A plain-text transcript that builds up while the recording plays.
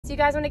Do you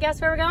guys want to guess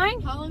where we're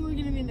going? How long are we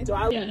going to be in the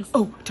car? Yes.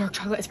 Oh, dark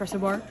chocolate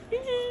espresso bar.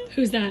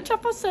 Who's that?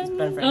 Jefferson.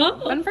 Ben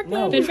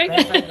Franklin. Ben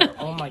Franklin.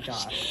 Oh my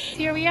gosh.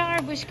 Here we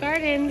are, Busch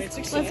Gardens.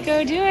 Let's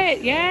go do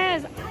it.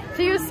 Yes.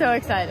 He was so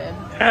excited.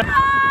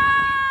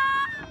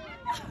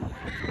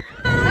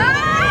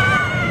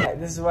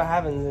 This is what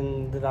happens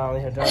in the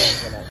Donnelly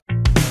Hotel.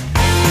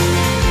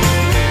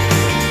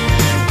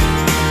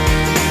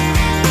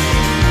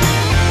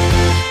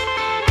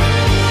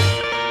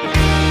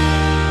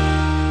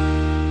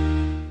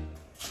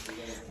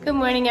 Good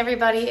morning,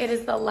 everybody. It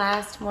is the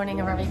last morning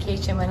of our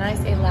vacation. When I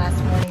say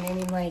last morning, I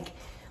mean like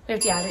we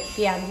have to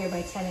be out of here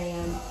by 10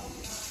 a.m.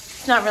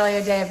 It's not really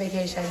a day of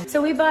vacation.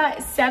 So we bought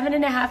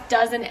 7.5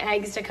 dozen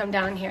eggs to come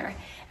down here.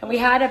 And we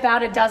had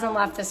about a dozen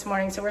left this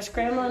morning. So we're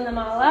scrambling them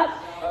all up.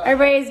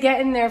 Everybody's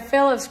getting their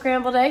fill of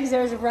scrambled eggs.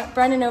 There's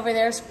Brennan over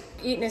there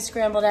eating his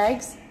scrambled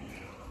eggs.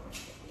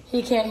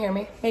 He can't hear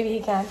me. Maybe he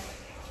can.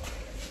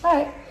 All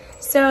right.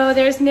 So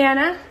there's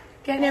Nana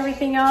getting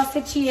everything all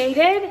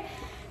situated.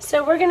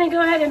 So we're gonna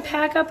go ahead and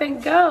pack up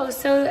and go.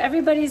 So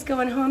everybody's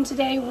going home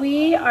today.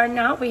 We are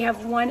not. We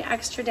have one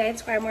extra day.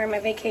 That's why I'm wearing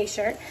my vacay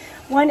shirt.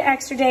 One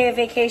extra day of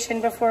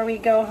vacation before we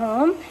go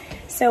home.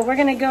 So we're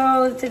gonna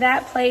go to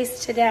that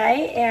place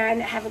today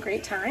and have a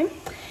great time,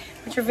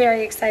 which we're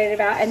very excited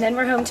about. And then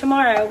we're home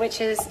tomorrow, which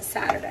is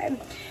Saturday.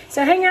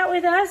 So hang out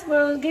with us.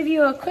 We'll give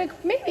you a quick,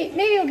 maybe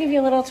we'll give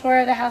you a little tour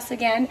of the house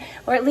again,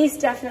 or at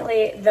least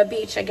definitely the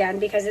beach again,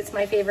 because it's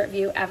my favorite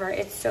view ever.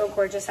 It's so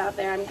gorgeous out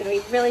there. I'm gonna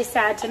be really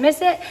sad to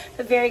miss it,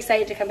 but very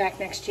excited to come back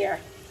next year.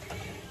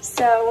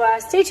 So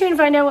stay tuned to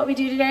find out what we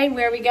do today,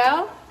 where we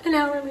go, and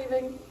how we're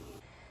leaving.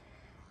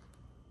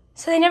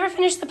 So they never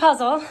finished the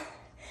puzzle,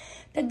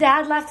 but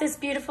Dad left this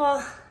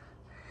beautiful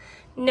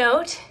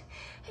note.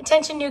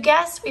 Attention new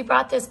guests, we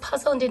brought this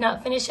puzzle and did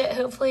not finish it.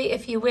 Hopefully,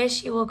 if you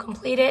wish, you will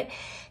complete it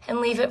and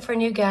leave it for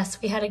new guests.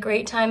 We had a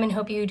great time and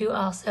hope you do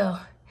also.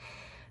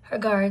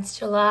 Regards,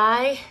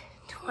 July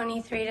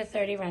 23 to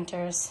 30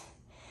 renters.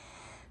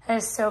 That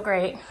is so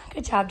great.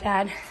 Good job,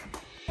 Dad.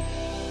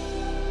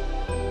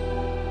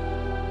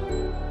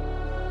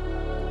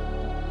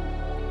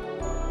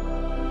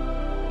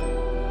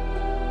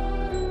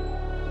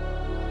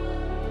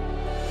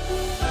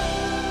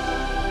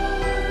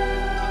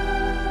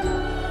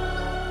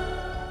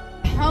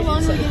 How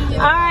long are we going to be?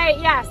 All right,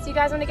 yes. You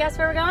guys want to guess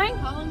where we're going?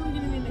 How long are we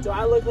going to be in the Do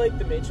I look like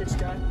the Matrix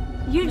guy?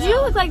 You do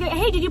look like,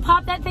 hey, did you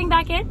pop that thing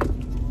back in?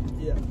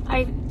 Yeah.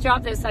 I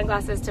dropped those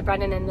sunglasses to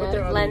Brennan and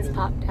the lens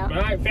popped out.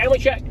 All right, family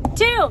check.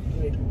 2. 4,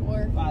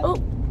 5. Oh, A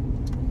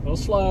little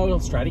slow.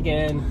 Let's try it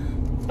again.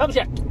 Family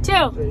check.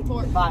 2.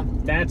 4,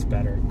 5. That's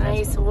better.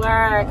 Nice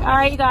work. All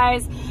right, you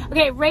guys.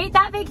 Okay, rate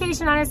that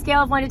vacation on a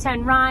scale of 1 to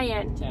 10.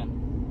 Ryan.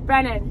 10.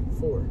 Brennan.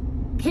 4.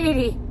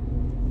 Katie.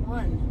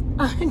 1.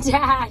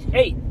 Dad.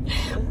 8.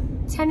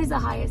 10 is the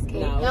highest,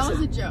 Kate. No, That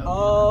was a joke.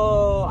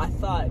 Oh, I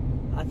thought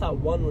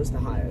 1 was the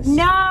highest.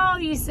 No,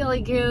 you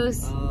silly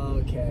goose.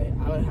 Okay,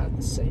 I would have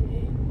to say 8.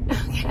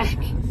 Okay.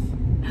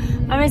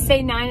 I'm going to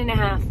say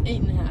 9.5.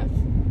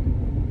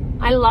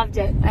 8.5. I loved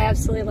it. I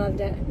absolutely loved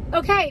it.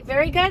 Okay,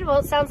 very good. Well,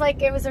 it sounds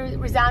like it was a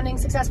resounding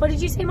success. What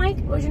did you say, Mike?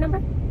 What was your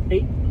number?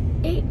 8.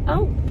 8.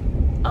 Oh.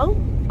 Oh.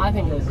 I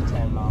think it was a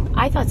 10, Mom.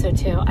 I thought so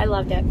too. I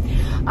loved it.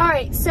 All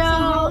right, So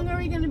how long are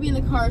we going to be in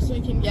the car so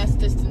we can guess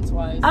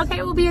distance-wise?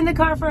 okay, we'll be in the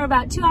car for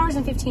about 2 hours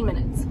and 15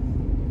 minutes.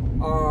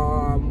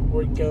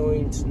 We're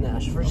going to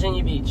Nashville.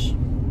 Virginia Beach.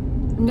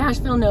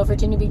 Nashville, no.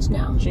 Virginia Beach,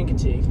 no.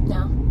 Chincoteague.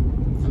 No.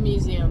 A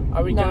museum.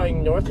 Are we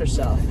going north or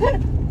south?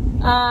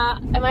 Am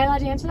I allowed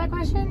to answer that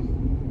question?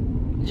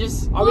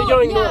 Are we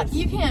going yeah, north?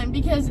 you can,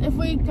 because if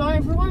we're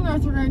going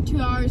north, we're going 2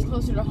 hours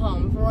closer to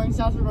home. If we're going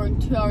south, we're going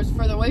 2 hours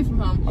further away from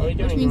home, Are we which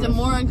going means north? a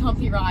more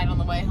uncomfy ride on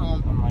the way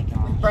home. Oh my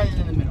gosh. Brennan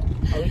in the middle.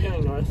 Are we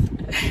going north?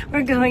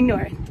 We're going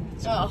north.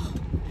 Oh.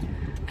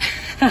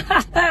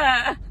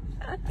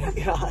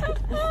 God.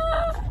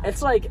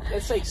 It's like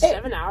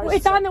 7 hours.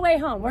 It's on the way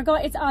home.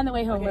 It's on the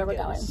way home where we're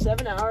going.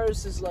 7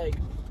 hours is like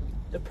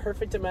the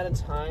perfect amount of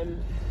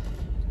time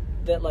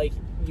that like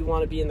you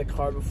want to be in the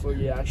car before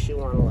you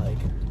actually want to like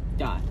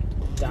die.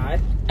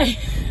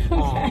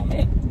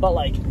 Okay. But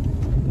like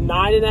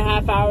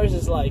 9.5 hours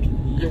is like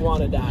you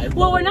want to die.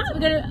 Well, we're not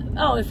gonna.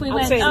 Oh, if we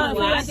went the other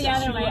way, I see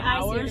what you're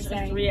Hours,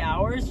 saying. 3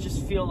 hours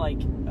just feel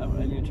like I'm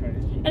gonna try to.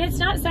 And it's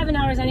not 7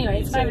 hours anyway.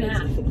 It's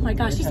 5.5. Oh my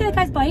gosh! Did you see that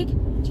guy's bike?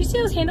 Did you see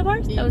those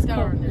handlebars? That was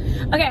cool.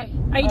 Okay,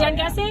 are you done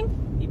guessing?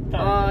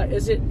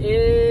 Is it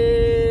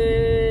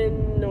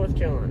in North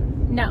Carolina?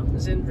 No.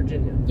 Is it in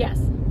Virginia? Yes.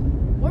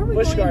 Where are we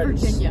Busch going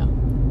Gardens. in Virginia?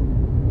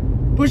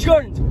 Busch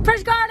Gardens.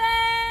 Busch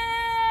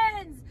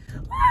Gardens!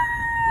 Woo!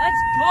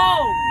 Let's go.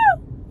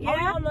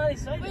 Yeah. I'm not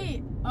excited.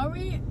 Wait, are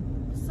we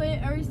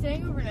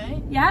staying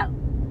overnight? Yeah.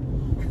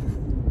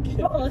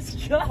 Oh, let's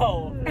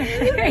go.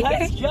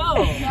 Let's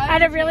go.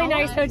 At a really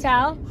nice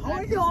hotel. Oh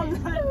my God.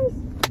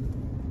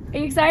 Are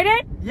you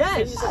excited?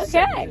 Yes.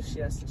 Okay. She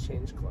has to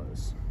change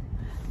clothes.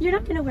 You're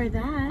not gonna wear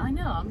that. I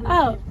know. I'm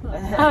gonna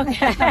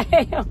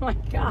Okay. Oh my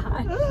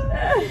God.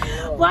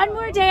 One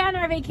more day on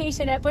our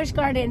vacation at Busch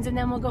Gardens, and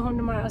then we'll go home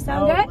tomorrow.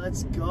 Sound good?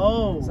 Let's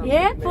go.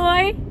 Yeah,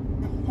 boy.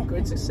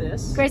 Great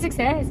success. Great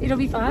success. It'll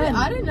be fun. Wait,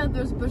 I didn't know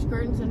there was Busch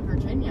Gardens in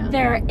Virginia.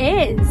 There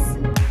is.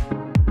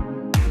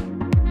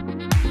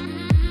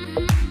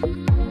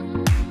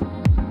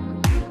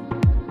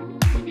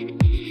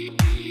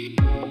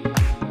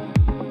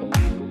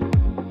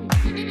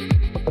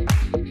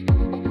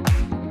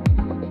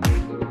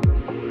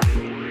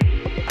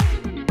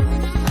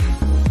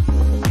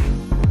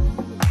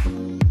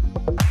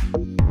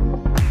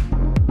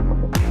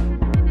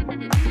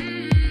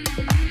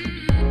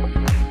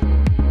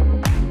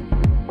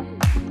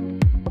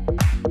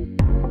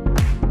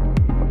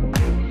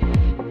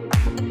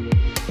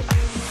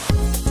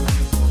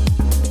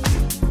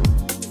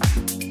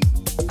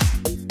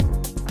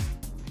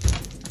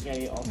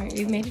 Alright,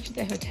 we've made it to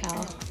the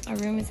hotel. Our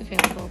room is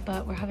available,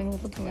 but we're having a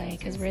little delay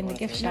because we're in the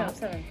gift shop.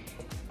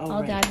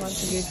 All Dad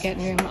wants to do is get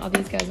in room. All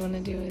these guys want to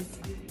do is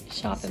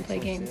shop and play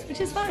games, which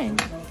is fine.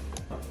 Do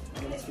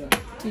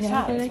you know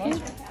how to play that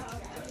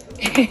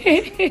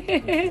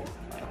game?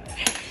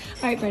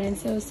 Alright, Brennan,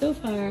 so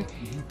far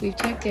we've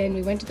checked in,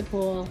 we went to the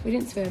pool, we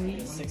didn't swim,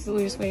 but we were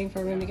just waiting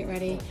for a room to get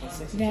ready.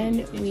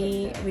 Then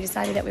we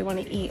decided that we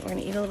want to eat. We're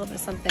going to eat a little bit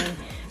of something.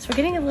 So we're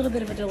getting a little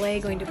bit of a delay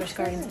going to Busch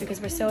Gardens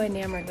because we're so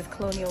enamored with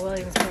Colonial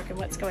Williamsburg and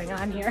what's going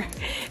on here.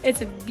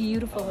 It's a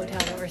beautiful hotel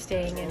that we're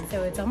staying in,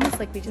 so it's almost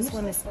like we just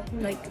want to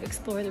like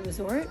explore the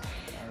resort.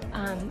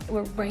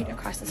 We're right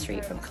across the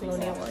street from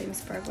Colonial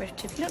Williamsburg,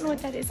 which if you don't know what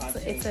that is,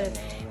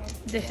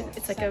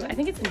 it's like a, I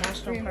think it's a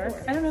national park.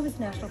 I don't know if it's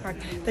a national park,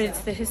 but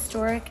it's the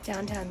historic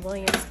downtown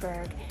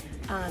Williamsburg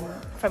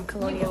from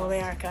colonial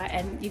America,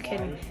 and you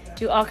can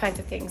do all kinds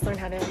of things. Learn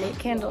how to make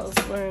candles,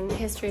 learn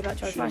history about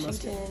George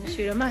Washington,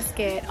 shoot a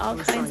musket, all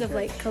kinds of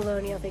like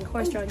colonial things,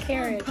 horse-drawn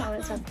carriage, all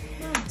that stuff.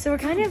 So we're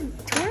kind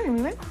of torn.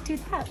 We might do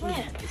that. Look,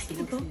 it's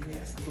a book.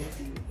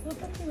 What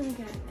book do you want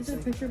to get? Is it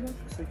a picture book?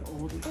 It's like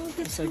old.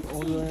 It's like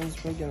old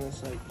Williamsburg and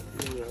it's like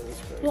new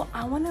Williamsburg. Well,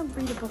 I want to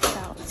read a book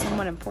about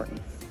someone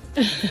important.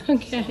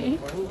 Okay.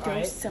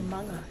 Ghosts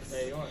Among Us.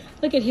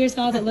 Look at, here's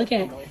all that, look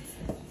at.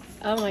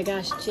 Oh my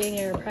gosh, Jane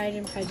Eyre, Pride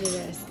and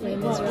Prejudice, Les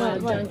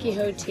Miserables, Don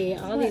Quixote,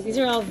 all these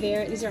are all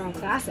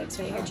classics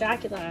right here.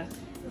 Dracula,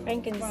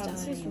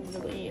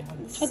 Frankenstein,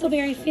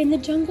 Huckleberry Finn, The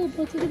Jungle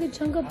Book, look at The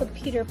Jungle Book,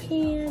 Peter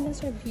Pan,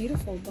 those are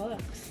beautiful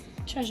books.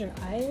 Treasure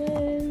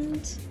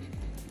Island.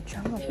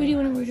 Who do you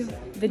want to read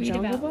about? The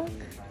Jungle Book?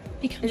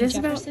 Becoming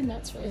Jefferson,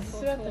 that's really cool. Is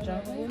this about the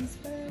Jungle Book?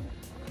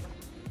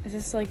 Is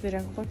this like the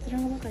Jungle Book? The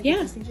Jungle Book? Like Yeah.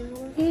 the Disney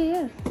Jungle Book?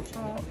 Yeah.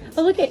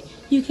 Oh, look at,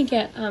 you can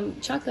get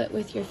chocolate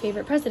with your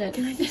favorite president.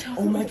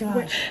 Oh my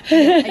gosh.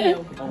 I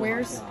know.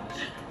 Where's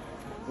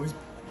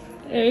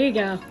There you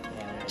go.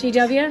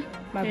 GW?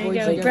 my There boy? you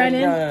go. Jacob?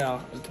 Brennan?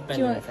 No. Do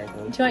you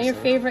want your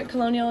favorite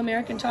colonial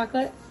American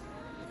chocolate?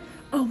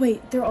 Oh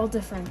wait, they're all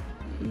different.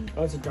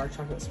 Oh, it's a dark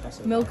chocolate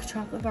espresso. Milk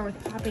chocolate bar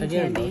with popping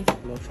Again, candy.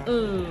 milk chocolate.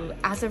 Ooh,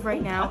 as of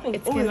right now, Popping-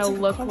 it's oh, gonna a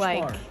look Crunch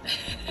like. bar.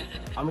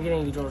 I'm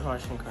getting the George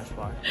Washington Crush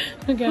Bar.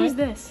 Okay. Who's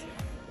this?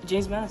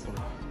 James Madison.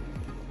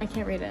 I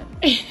can't read it.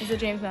 Is it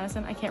James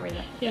Madison? I can't read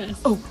it.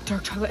 Yes. Oh,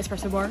 dark chocolate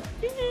espresso bar.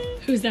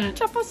 Who's that?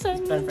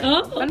 Jefferson. Ben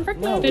Franklin. Oh, Ben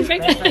Franklin. No, Ben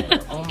Franklin. Franklin.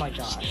 Oh my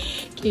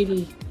gosh.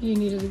 Katie, you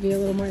needed to be a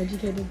little more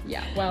educated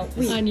Yeah. Well,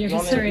 on your You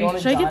want me- history. you want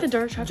me Should I get John- the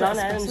dark chocolate John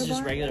espresso Adams is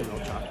just bar? regular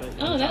milk chocolate.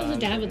 Oh, that's what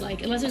Dad would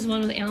like, unless there's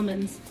one with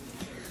almonds.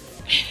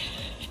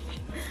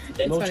 It's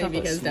Milk funny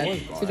chocolate because Dad.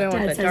 s'mores bar. So do I want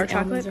Dad the says dark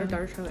chocolate almonds or are-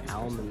 dark chocolate?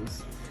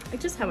 Almonds. I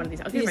just have one of these.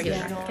 I'll Just, get a regular.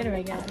 yeah, get a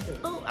regular.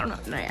 Oh, I don't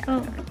know. No, yeah.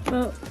 Oh,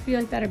 well, do you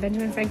like better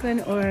Benjamin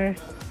Franklin or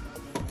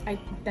I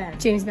bet.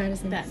 James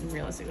Madison? Bet,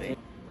 realistically.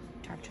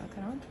 Dark chocolate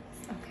on?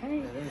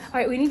 Okay. All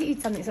right, we need to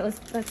eat something, so let's.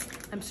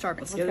 I'm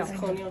starving. Let's get this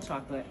colonial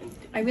chocolate. And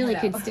I really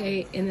could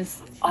stay in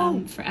this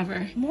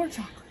forever. More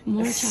chocolate.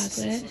 More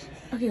chocolate.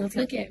 Okay, let's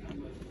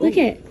Look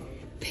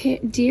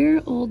at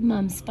Dear Old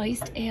Mum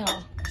Spiced Ale.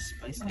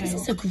 spice. This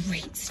is a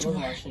great George store.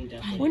 Washington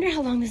I definitely. wonder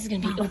how long this is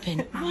gonna be open.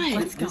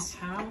 What? This,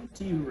 how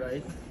do you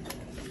write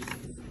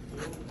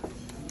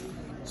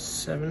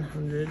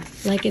 700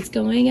 Like it's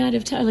going out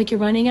of time. Like you're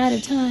running out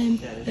of time.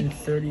 and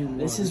 31?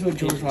 This is what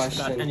George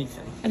Washington. About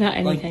anything. About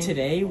anything. Like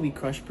today, we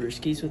crushed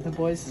brewskis with the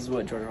boys. This is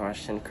what George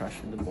Washington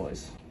crushed with the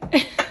boys.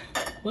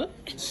 What?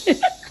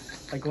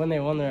 Like when they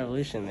won the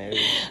revolution, they.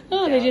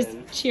 Oh, they just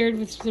cheered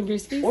with some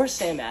brewskis. Or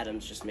Sam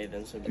Adams just made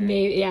them so great.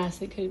 Maybe,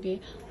 yes, it could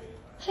be.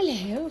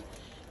 Hello,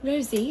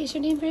 Rosie. Is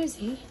your name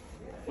Rosie?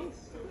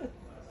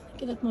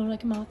 You look more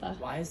like Martha.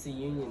 Why is the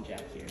Union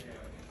Jack here?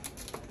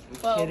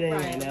 I'm Well, kidding.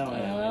 right. I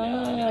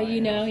know. Oh,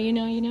 you know.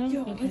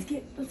 Yo,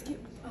 Okay. let's get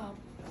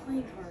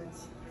playing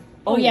cards.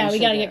 Oh yeah, we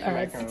should gotta get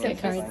American cards.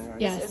 Get cards. Revolution.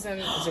 Yes.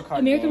 It's a card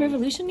American game.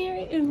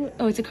 Revolutionary.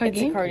 Oh, it's a card It's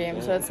game. a card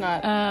game, so it's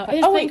not.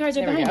 There's playing cards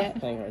right there we behind go.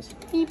 Playing cards.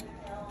 it. Beep.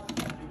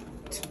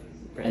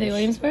 Are they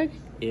Williamsburg?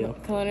 Ew.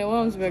 Colonial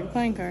Williamsburg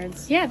playing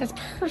cards. Yeah, that's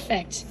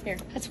perfect. Here.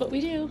 That's what we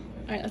do.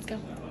 All right, let's go.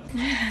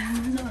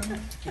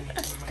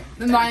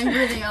 The mind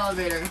breathing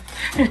elevator.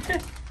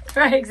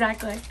 Right,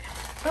 exactly.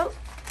 Oh,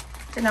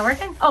 is it not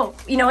working? Oh,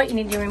 you know what? You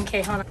need your room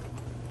key. Hold on.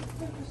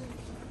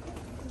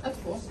 That's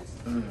cool.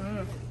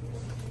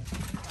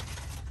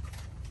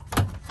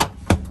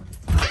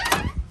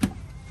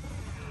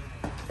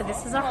 So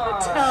this is our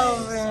hotel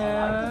room.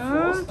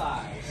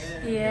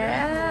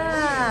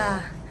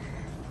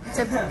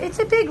 it's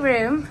a big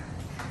room.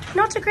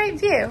 Not a great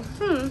view.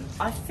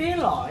 I feel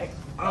like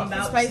I'm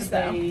about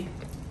to be...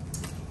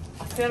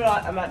 I feel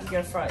like I'm about to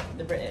go fight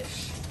the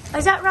British.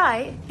 Is that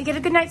right? You get a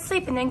good night's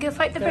sleep and then go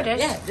fight the British?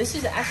 Yeah, this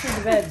is actually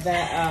the bed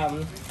that,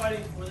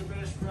 Fighting for the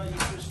British, bro, you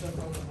switched up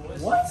on the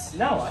boys. What?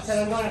 No, I said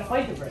I'm going to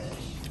fight the British.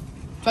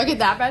 Do I get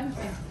that bed?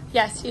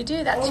 Yes, you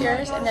do. That's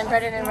yours. And then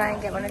Brennan and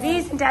Ryan get one of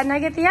these, and Dad and I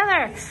get the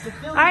other.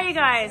 All right, you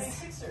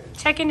guys.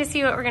 Check in to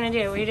see what we're going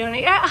to do. What are you doing?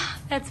 Yeah,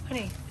 that's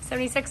funny.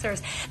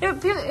 76ers.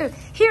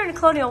 Here in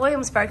Colonial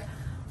Williamsburg,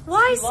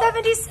 why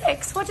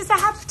 76? What does that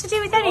have to do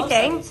with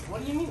anything?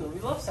 What do you mean? We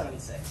love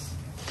 76.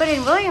 But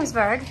in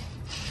Williamsburg,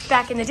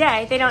 back in the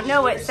day, they don't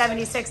know what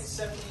 76...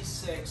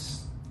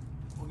 76,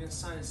 we're going to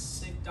sign a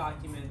sick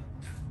document,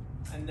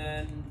 and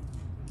then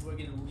we're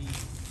going to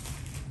leave.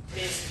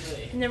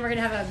 Basically. And then we're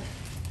going to have a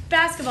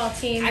basketball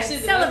team that Actually,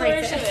 the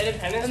celebrates Declaration of it.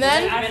 Independence And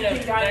then? was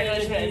the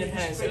Declaration of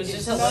Independence. It was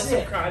just a list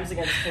of crimes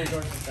against King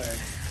George III.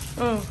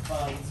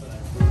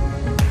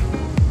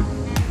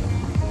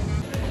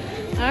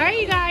 All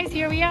right, you guys,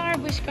 here we are,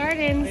 Busch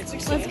Gardens.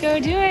 Let's go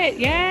do it.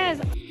 Yes.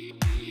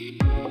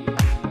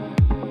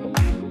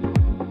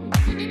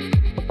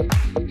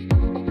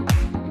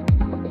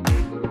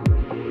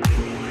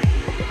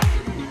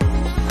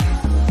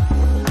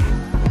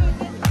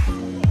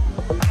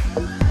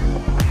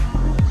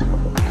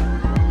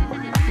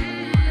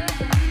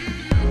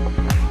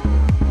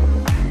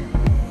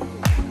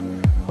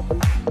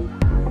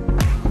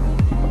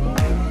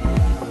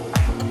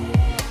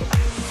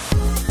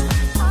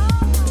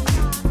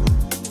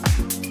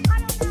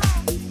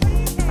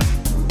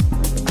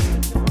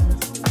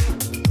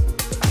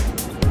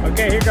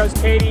 Okay, here goes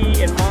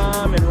Katie and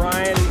Mom and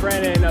Ryan and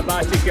Brennan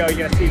about to go. You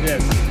gotta see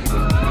this.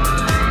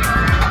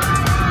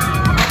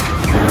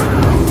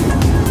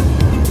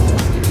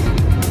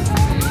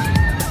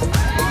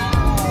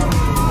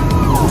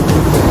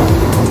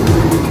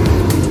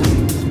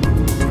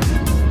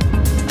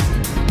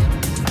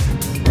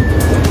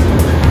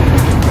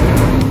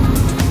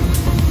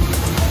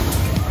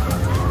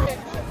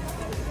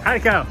 How'd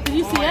it go? Did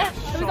you see it?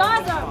 It was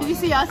awesome. Did you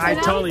see us? I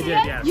totally did,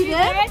 yes. You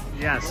did?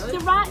 Yes. The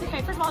ride,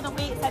 okay, first of all, the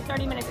wait said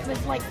 30 minutes. It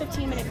was like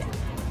 15 minutes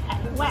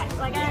wet.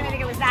 Like, I don't even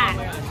think it was that.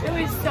 It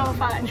was so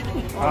fun.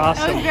 It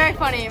Awesome. was very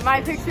funny.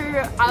 My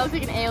picture, I looked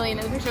like an alien,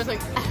 and the picture was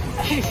like...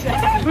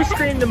 Who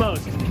screamed the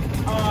most?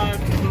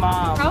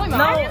 Mom. Probably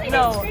Mom. I really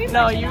didn't scream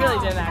No, much you at really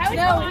all. didn't I actually.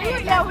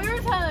 was No, quiet. we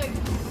were telling...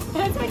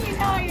 That's when you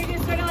know you're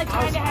just sort of like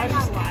trying to hang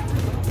out.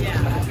 Yeah.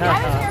 I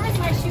was nervous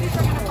my shoes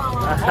were going to fall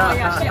off. Oh my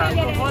gosh, I did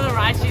it. before the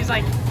ride, she's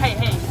like, hey,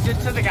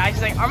 just to the guy,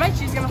 she's like, are my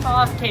shoes gonna fall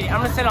off? Katie,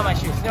 I'm gonna sit on my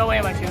shoes. No way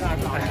my shoes are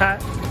gonna fall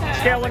off.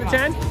 Scale 1 to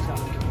 10?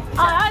 Oh,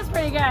 that was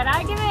pretty good.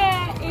 I give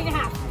it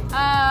 8.5.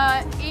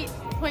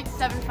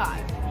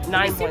 8.75.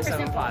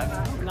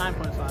 9.75.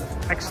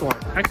 9.5. Excellent,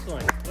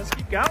 excellent. Let's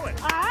keep going.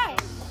 All right.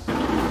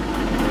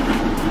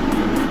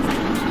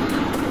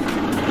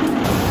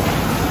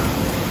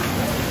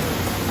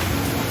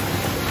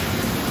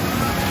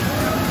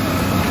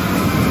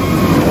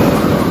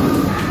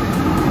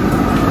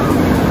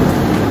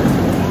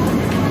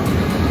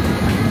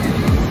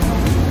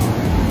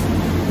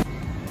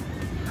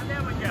 How'd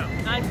that one go?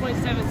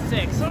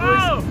 9.76.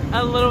 Whoa! It was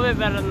a little bit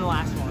better than the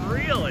last one.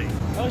 Really?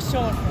 That was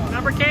so much fun.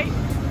 Number, Kate?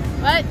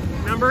 What?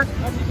 Number?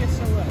 How'd you get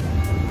so wet?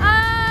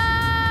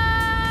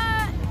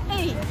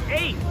 8.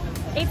 8.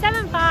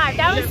 8.75.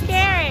 That was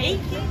scary.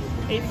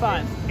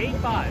 8.5.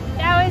 8.5.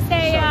 That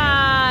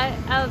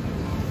was a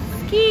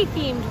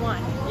ski-themed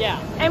one. Yeah.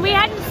 And we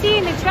hadn't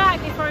seen the track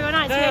before we went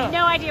on, so we had No.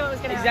 no idea what was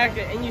going to happen.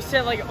 Exactly, and you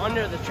sit like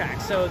under the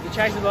track, so the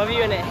track's above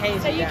you and it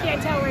hangs So you you down.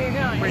 can't tell where you're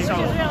going, which is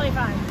cool. really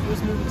fun. It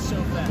was moving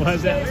so fast. Was It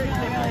was it?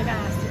 really, really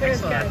fast. It was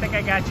Excellent. I good. think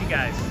I got you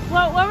guys.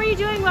 Well, what were you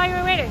doing while you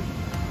were waiting?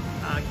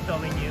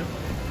 Filming you.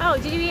 Oh,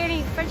 did you eat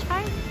any french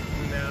fries?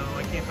 No,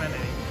 I can't find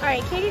any. All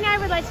right, Katie and I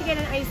would like to get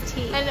an iced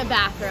tea. And a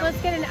bathroom. So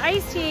let's get an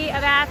iced tea, a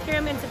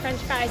bathroom, and some french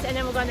fries, and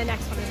then we'll go on the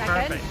next one. Is that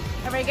Perfect.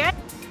 good? Everybody good?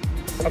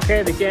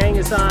 Okay, the gang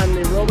is on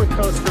the roller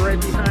coaster right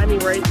behind me,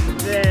 right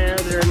there.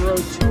 They're in row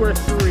 2 or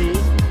 3.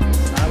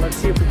 Let's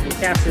see if we can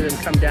capture them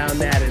come down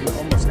that and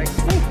almost, I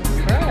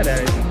think, try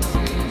to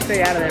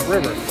stay out of that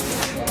river.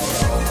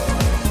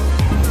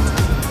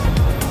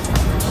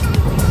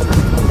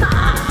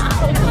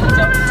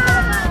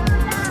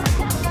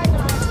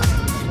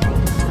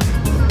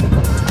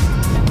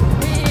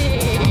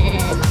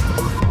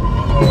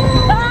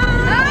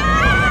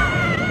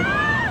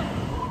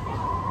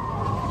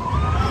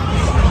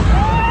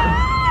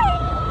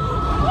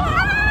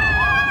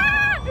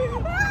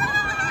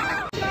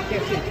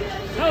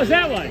 How was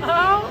that one?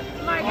 Oh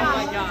my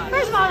gosh.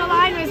 First of all, the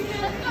line was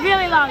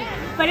really long,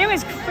 but it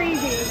was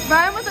crazy.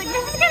 Brian was like,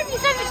 this is gonna be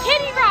such a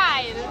kiddie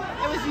ride.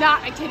 It was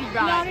not a kiddie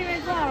ride. Not even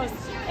close.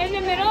 In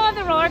the middle of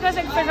the roller coaster,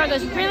 it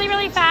goes really,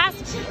 really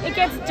fast. It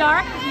gets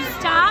dark, you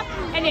stop,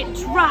 and it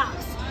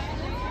drops.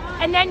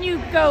 And then you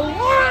go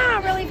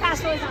really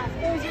fast, really fast.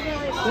 It was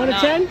really fun. 1 to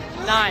 10?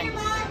 9.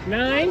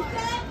 9?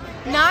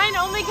 9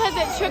 only because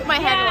it shook my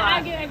head a Yeah,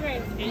 lot. I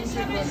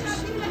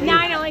agree.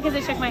 9 only only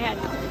because I shook my head.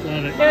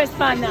 Love it. It was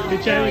fun though.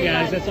 Good job, Really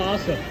guys. fun. That's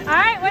awesome. All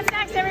right, what's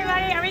next,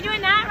 everybody? Are we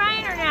doing that,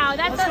 Ryan, or no?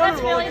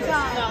 That's really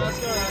fun. No, let's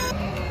go around.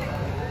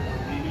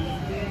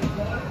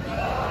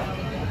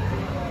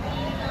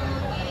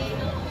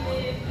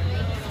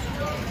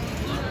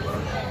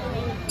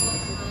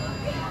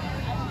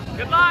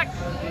 Good luck.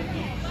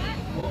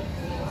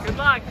 Good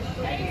luck.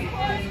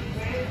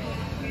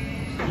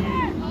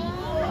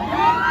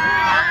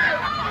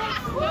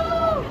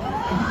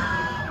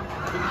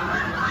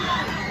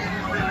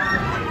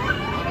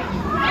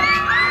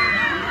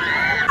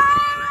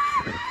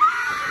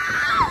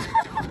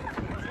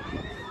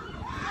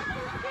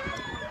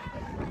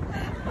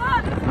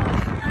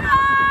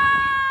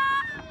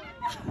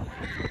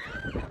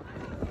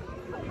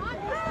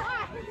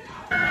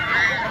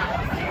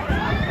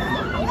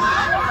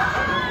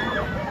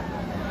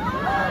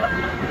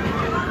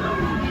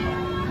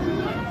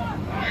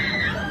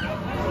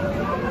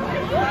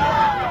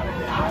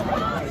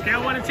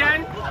 Scale 1 to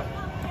 10?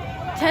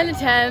 10 to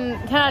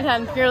 10, 10 out of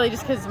 10, purely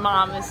just because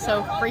Mom is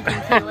so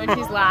freaking cute when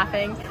she's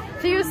laughing.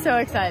 She was so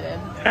excited.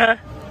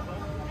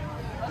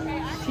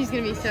 She's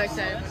gonna be so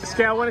excited.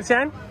 Scale 1 to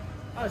 10?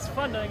 Oh, it's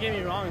fun, don't get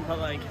me wrong, but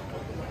like,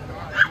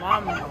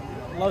 Mom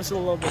loves it a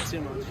little bit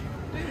too much.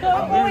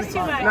 What was too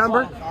much?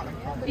 Number?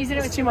 You said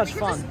it was Too much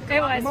fun.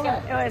 It was fun.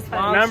 It was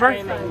fun. Number?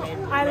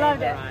 I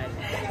loved it.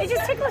 It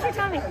just tickles your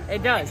tummy.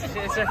 It does.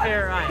 It's our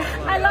favorite ride.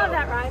 I love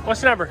that ride. What's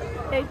the number?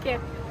 Thank you.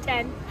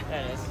 10.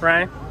 That is.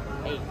 Ryan?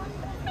 8.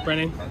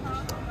 Brennan?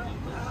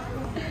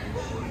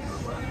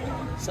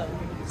 7.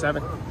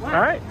 7. All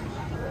right.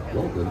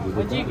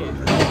 What'd you get?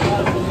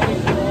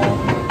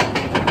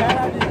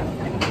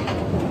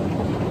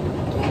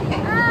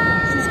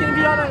 She's gonna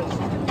be on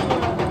a.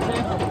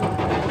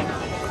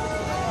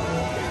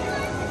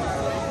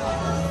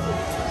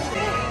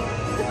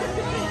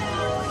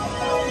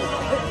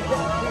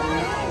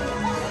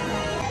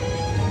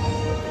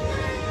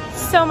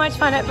 So much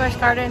fun at Busch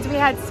Gardens. We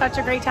had such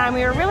a great time.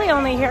 We were really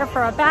only here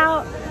for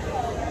about,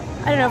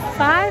 I don't know,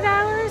 5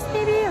 hours,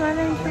 maybe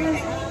 11,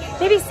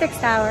 maybe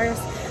 6 hours.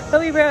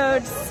 But we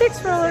rode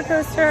 6 roller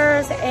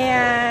coasters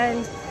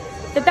and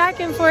the back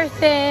and forth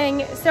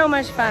thing. So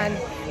much fun.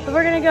 But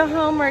we're gonna go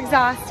home. We're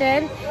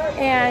exhausted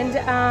and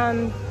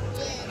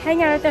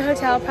hang out at the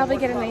hotel. Probably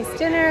get a nice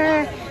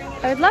dinner.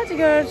 I would love to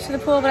go to the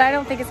pool, but I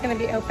don't think it's gonna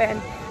be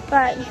open.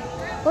 But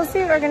we'll see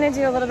what we're gonna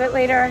do a little bit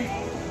later.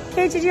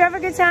 Kate, did you have a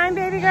good time,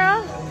 baby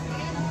girl?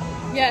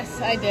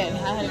 Yes, I did.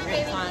 I had a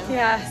great time.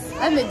 Yes.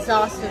 I'm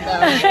exhausted though.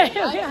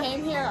 I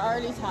came here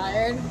already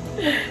tired,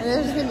 and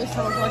there's just gonna be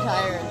so much more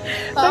tired.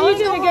 But I you wanna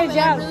did go a home good and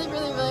job. I really,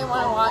 really, really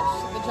want to watch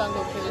the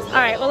Jungle Cruise. All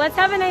right, well, let's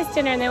have a nice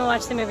dinner and then we'll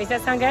watch the movies.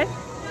 That sound good?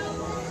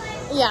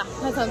 Yeah,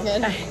 that sounds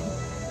good.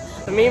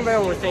 Me and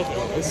Brennan were thinking,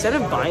 instead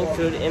of buying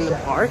food in the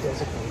park,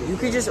 you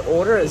could just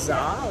order a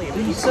like a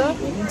pizza,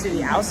 to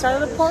the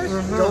outside of the park,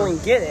 go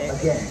and get it,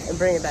 and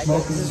bring it back in.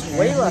 Because it's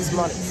way less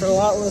money. For a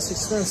lot less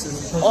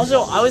expensive.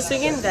 Also, I was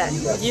thinking that,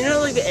 you know,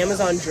 like the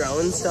Amazon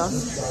drone stuff?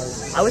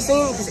 I was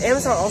thinking, because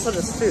Amazon also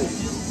does food.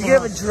 You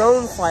could have a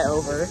drone fly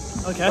over,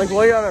 like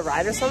while you're on a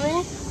ride or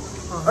something,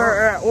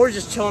 or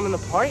just chilling in the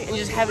park and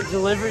just have it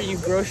deliver you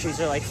groceries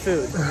or like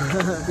food.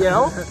 You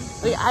know?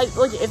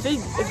 Like if they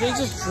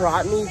just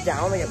drop me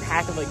down like a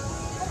pack of like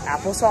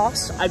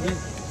applesauce, I'd be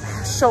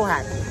so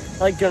happy.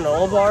 Like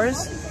granola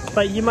bars.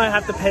 But you might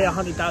have to pay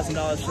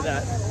 $100,000 for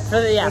that.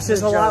 Which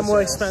is a lot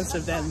more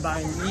expensive than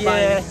buying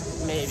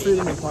maybe food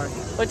in the park.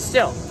 But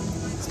still,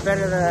 it's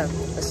better than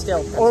a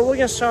still. Or we're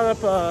gonna start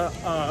up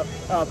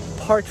a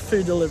park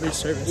food delivery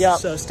service. Yep.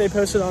 So stay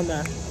posted on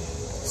that.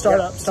 Start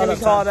up. It's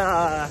called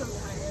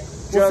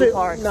Drone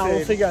Park.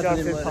 We'll figure out the Drone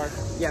name Food later. Park.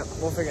 Yep,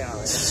 we'll figure it out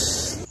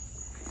later.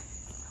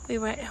 We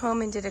went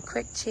home and did a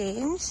quick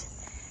change.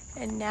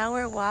 And now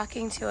we're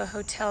walking to a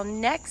hotel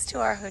next to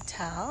our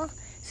hotel.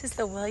 This is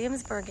the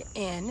Williamsburg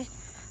Inn.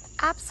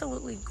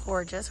 Absolutely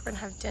gorgeous. We're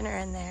gonna have dinner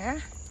in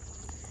there.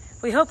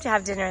 We hope to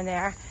have dinner in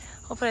there.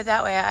 We'll put it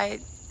that way. I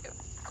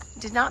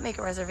did not make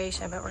a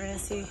reservation, but we're gonna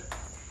see.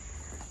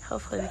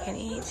 Hopefully we can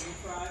eat.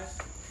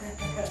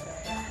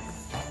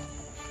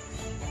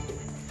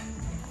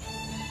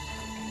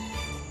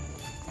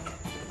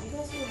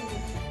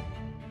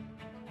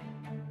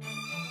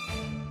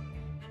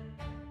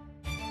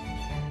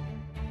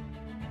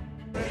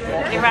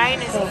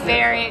 Ryan is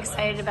very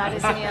excited about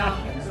his meal.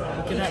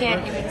 He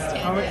can't even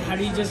stand it. How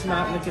do you just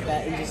not look at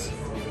that and just,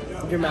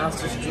 your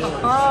mouth's just drooling?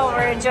 Oh,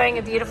 we're enjoying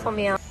a beautiful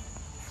meal.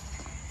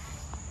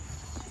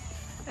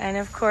 And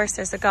of course,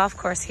 there's a golf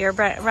course here.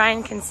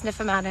 Ryan can sniff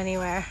them out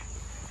anywhere.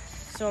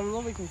 So I'm a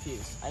little bit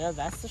confused. I know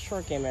that's the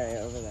short game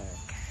area over there.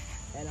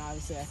 And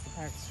obviously that's the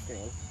practice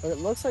screen. But it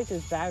looks like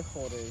there's bag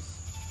holders.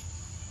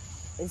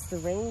 Is the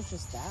range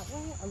just that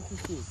way? I'm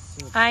confused.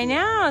 I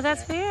know,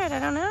 that's weird. I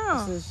don't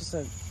know. So there's just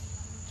a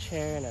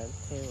chair and a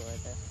table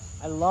right there.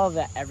 I love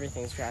that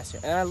everything's grass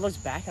here. And I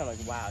looked back and I'm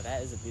like, wow,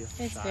 that is a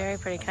beautiful It's shot. very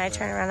pretty. Can I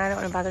turn around? I don't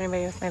want to bother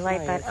anybody with my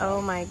light, but oh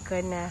my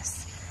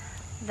goodness.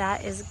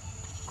 That is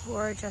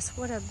gorgeous.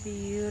 What a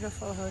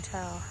beautiful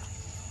hotel.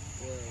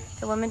 Really?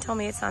 The woman told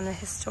me it's on the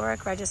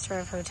historic register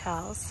of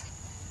hotels.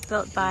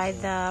 built by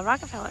the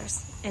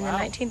Rockefellers in the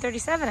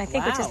 1937, I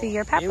think, which is the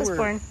year Pep was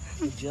born.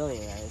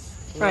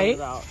 Bajillionaires. We Right.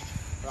 learned about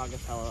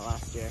Rockefeller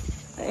last year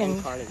in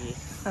Carnegie.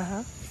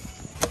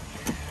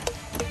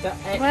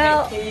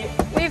 Well,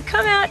 we've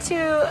come out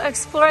to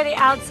explore the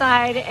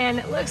outside, and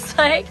it looks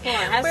like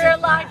we're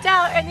locked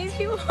out, and these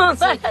people won't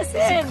let us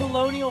in.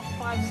 Colonial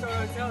 5-star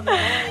hotel.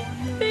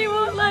 They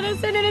won't let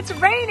us in, and it's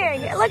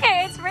raining. Look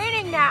at it, it's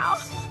raining now.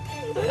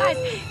 Guys,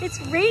 it's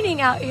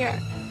raining out here.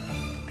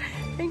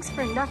 Thanks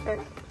for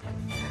nothing.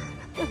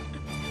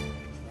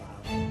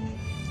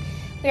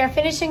 We are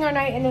finishing our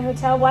night in the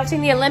hotel,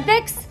 watching the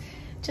Olympics,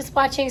 just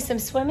watching some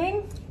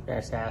swimming.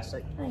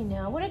 Fantastic. I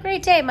know. What a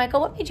great day,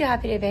 Michael. What made you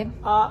happy today, babe?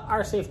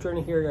 Our safe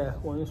journey here to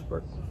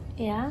Williamsburg.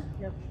 Yeah?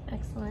 Yep.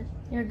 Excellent.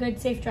 You're a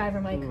good, safe driver,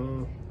 Mike.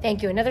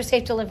 Thank you. Another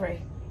safe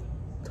delivery.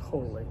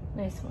 Totally.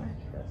 Nice work.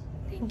 Yes.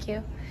 Thank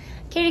you.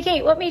 Katie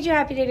Kate, what made you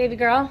happy today, baby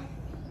girl?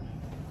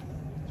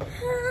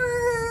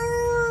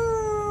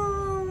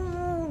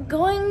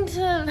 Going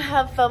to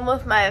have fun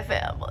with my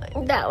family.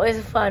 That was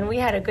fun. We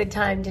had a good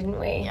time, didn't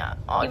we? Yeah,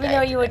 all Even day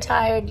though you were today.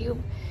 tired, you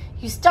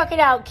stuck it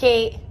out,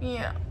 Kate.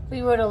 Yeah,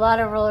 We rode a lot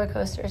of roller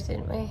coasters,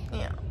 didn't we?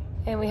 yeah,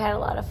 And we had a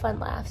lot of fun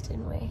laughs,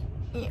 didn't we?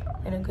 yeah.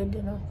 And a good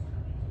dinner.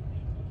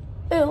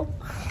 Boo.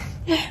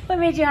 What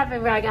made you happy,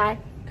 Raw Guy?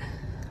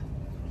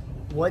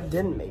 What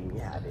didn't make me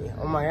happy?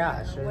 Oh my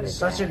gosh, it was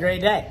such a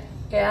great day.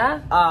 Yeah?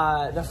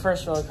 The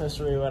first roller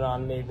coaster we went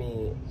on made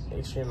me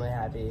extremely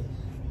happy.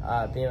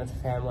 Being with the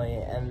family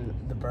and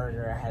the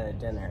burger I had at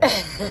dinner.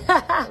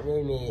 It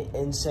made me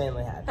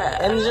insanely happy.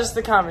 And just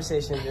the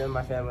conversation with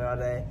my family all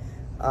day.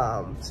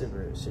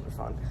 Super, super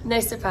fun.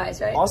 Nice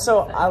surprise, right? Also,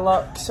 I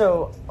love,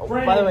 so,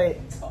 by the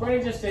way.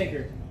 Brennan, just take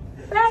her.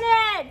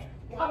 Brennan!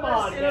 Come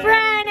on, man.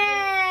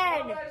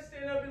 Brennan!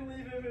 Stand up and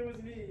leave if it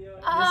was me.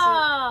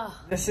 Oh.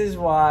 This is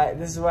what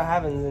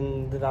happens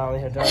in the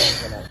Donnelly Hotel.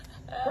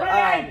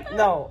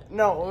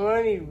 No,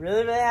 what made me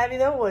really, really happy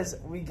though was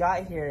we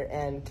got here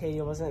and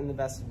Katie wasn't in the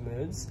best of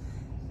moods.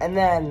 And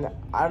then,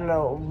 I don't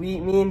know,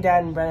 me and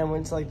Dad and Brennan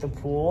went to like the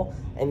pool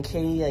and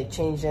Katie like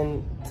changed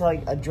into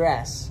like a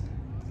dress.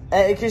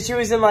 Because she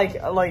was in like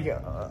a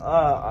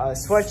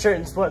sweatshirt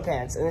and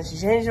sweatpants. And then she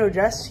changed to a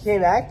dress, she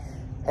came back,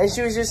 and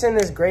she was just in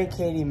this great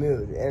Katie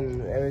mood.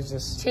 And it was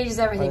just... Changes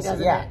everything,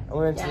 doesn't yeah, it? I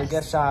went to the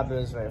gift shop, it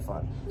was very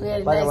fun. We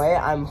had a By the nice- way,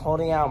 I'm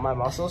holding out my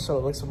muscles, so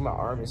it looks like my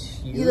arm is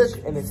huge. You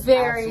look and it's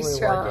very absolutely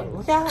strong. working.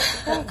 Look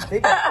how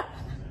big.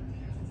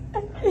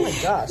 Oh my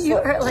gosh. You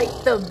look. are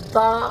like the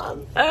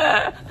bomb.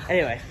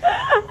 Anyway.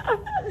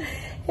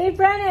 Hey,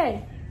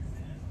 Brennan.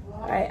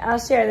 All right, I'll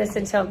share this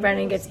until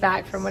Brennan gets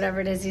back from whatever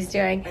it is he's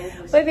doing.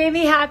 What made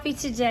me happy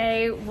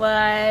today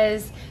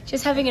was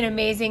just having an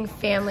amazing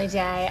family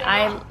day.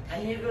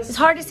 It's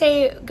hard to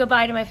say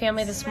goodbye to my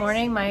family this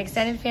morning, my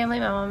extended family,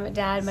 my mom and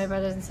dad, my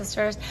brothers and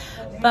sisters,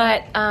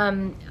 but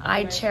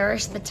I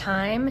cherish the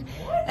time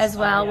as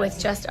well with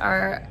just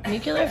our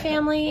nuclear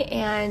family,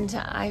 and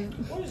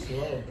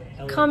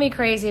call me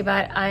crazy,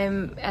 but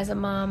as a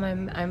mom,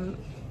 I'm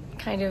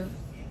kind of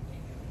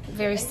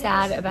very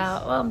sad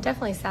about, well, I'm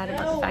definitely sad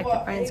about the fact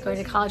that Brian's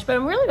going to college, but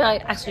I'm really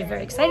actually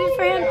very excited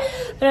for him.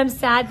 But I'm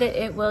sad that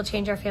it will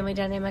change our family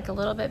dynamic a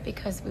little bit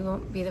because we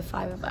won't be the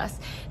 5 of us.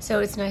 So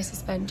it's nice to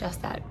spend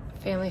just that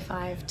family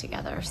 5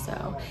 together.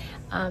 So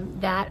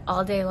that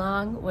all day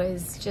long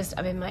was just,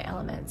 I'm in my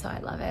element, so I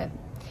love it.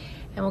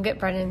 And we'll get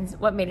Brennan's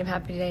what made him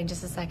happy today in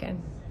just a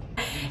second.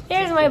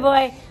 Here's my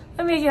boy.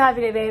 What made you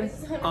happy today, babe?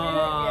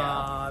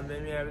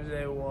 Made me happy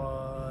today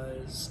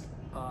was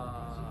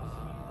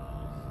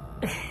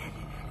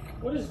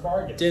What is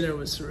bargain? dinner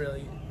was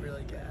really,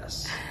 really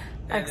gas.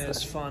 And it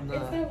was fun.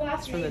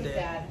 It's for the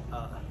day.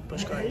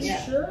 Busch Gardens.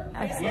 Sure?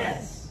 Excellent.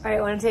 All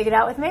right, want to take it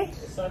out with me?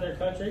 It's on their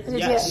country.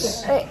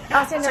 Yes. Hey,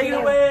 I'll stand Take it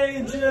over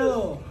away,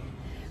 Jill.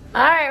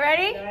 All right,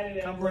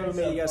 ready? Come room with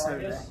me. You guys have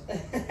a day.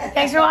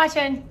 Thanks for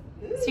watching.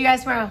 See you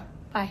guys tomorrow.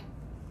 Bye.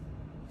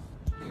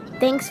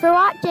 Thanks for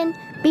watching.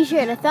 Be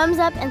sure to thumbs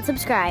up and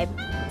subscribe.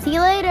 See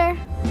you later.